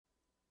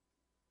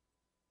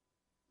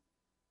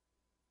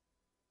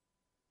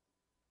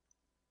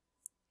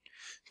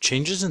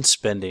Changes in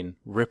spending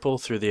ripple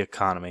through the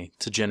economy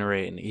to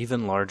generate an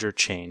even larger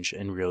change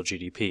in real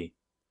GDP.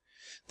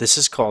 This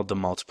is called the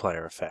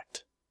multiplier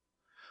effect.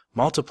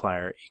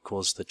 Multiplier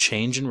equals the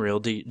change in real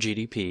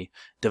GDP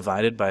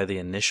divided by the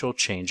initial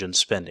change in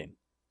spending.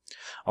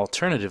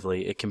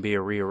 Alternatively, it can be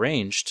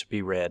rearranged to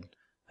be read: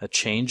 a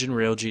change in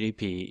real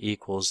GDP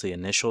equals the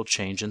initial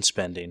change in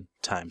spending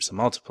times the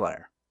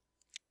multiplier.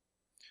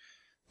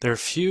 There are a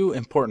few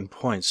important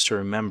points to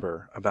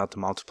remember about the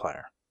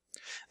multiplier.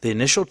 The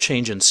initial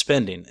change in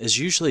spending is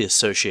usually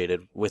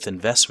associated with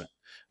investment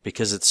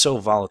because it's so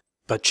volatile,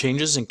 but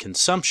changes in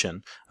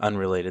consumption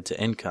unrelated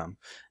to income,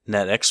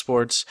 net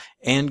exports,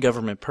 and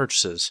government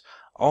purchases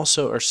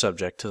also are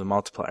subject to the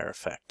multiplier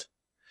effect.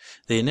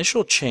 The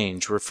initial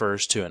change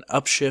refers to an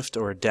upshift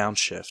or a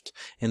downshift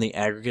in the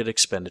aggregate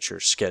expenditure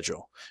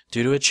schedule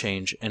due to a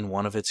change in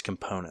one of its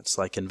components,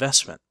 like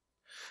investment.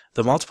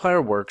 The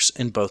multiplier works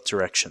in both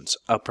directions,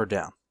 up or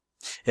down.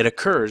 It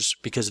occurs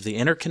because of the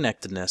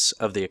interconnectedness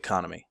of the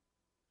economy.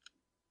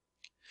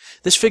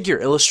 This figure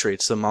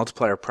illustrates the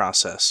multiplier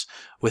process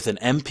with an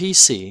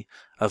MPC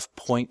of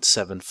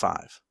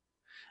 0.75.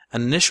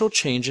 An initial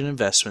change in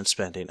investment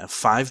spending of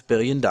 $5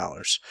 billion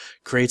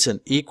creates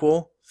an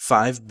equal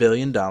 $5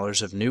 billion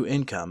of new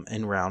income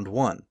in round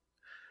 1.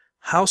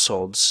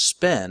 Households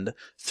spend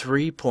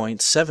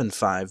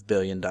 $3.75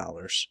 billion.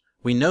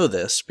 We know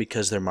this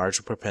because their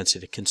marginal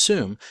propensity to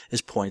consume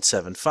is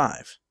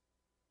 0.75.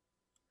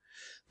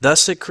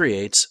 Thus, it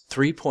creates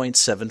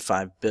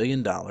 $3.75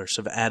 billion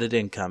of added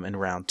income in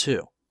round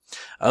 2.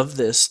 Of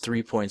this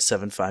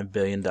 $3.75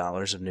 billion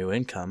of new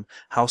income,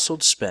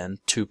 households spend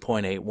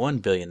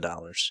 $2.81 billion,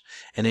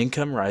 and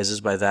income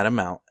rises by that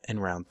amount in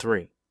round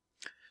 3.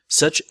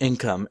 Such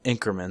income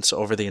increments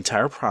over the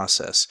entire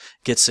process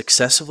get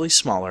successively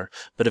smaller,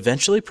 but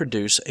eventually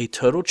produce a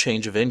total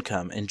change of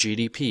income in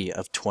GDP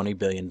of $20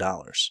 billion.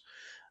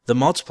 The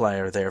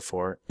multiplier,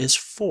 therefore, is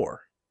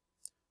 4.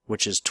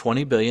 Which is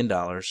 $20 billion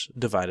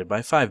divided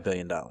by $5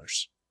 billion.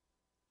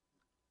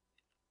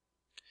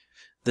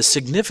 The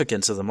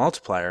significance of the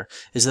multiplier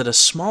is that a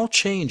small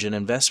change in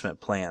investment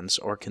plans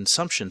or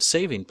consumption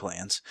saving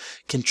plans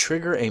can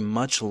trigger a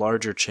much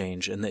larger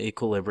change in the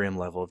equilibrium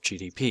level of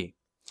GDP.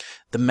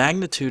 The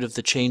magnitude of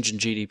the change in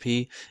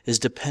GDP is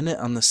dependent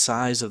on the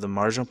size of the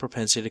marginal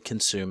propensity to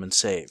consume and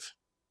save.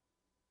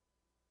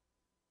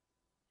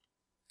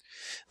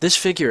 This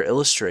figure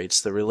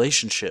illustrates the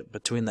relationship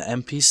between the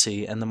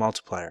MPC and the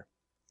multiplier.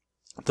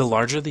 The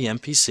larger the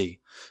MPC,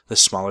 the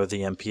smaller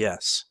the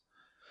MPS,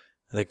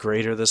 the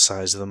greater the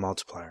size of the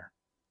multiplier.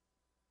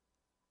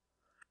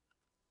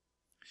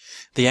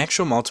 The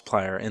actual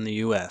multiplier in the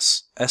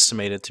U.S.,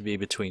 estimated to be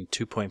between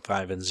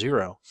 2.5 and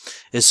 0,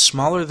 is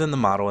smaller than the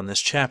model in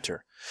this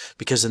chapter,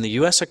 because in the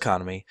U.S.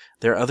 economy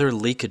there are other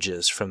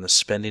leakages from the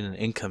spending and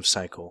income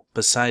cycle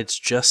besides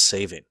just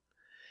saving.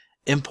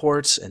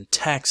 Imports and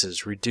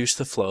taxes reduce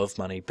the flow of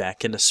money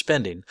back into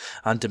spending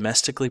on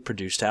domestically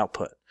produced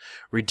output,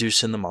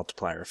 reducing the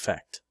multiplier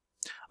effect.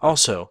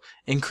 Also,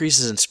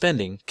 increases in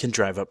spending can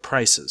drive up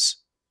prices.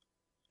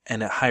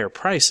 And at higher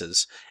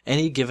prices,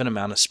 any given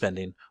amount of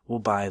spending will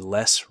buy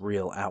less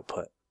real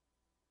output.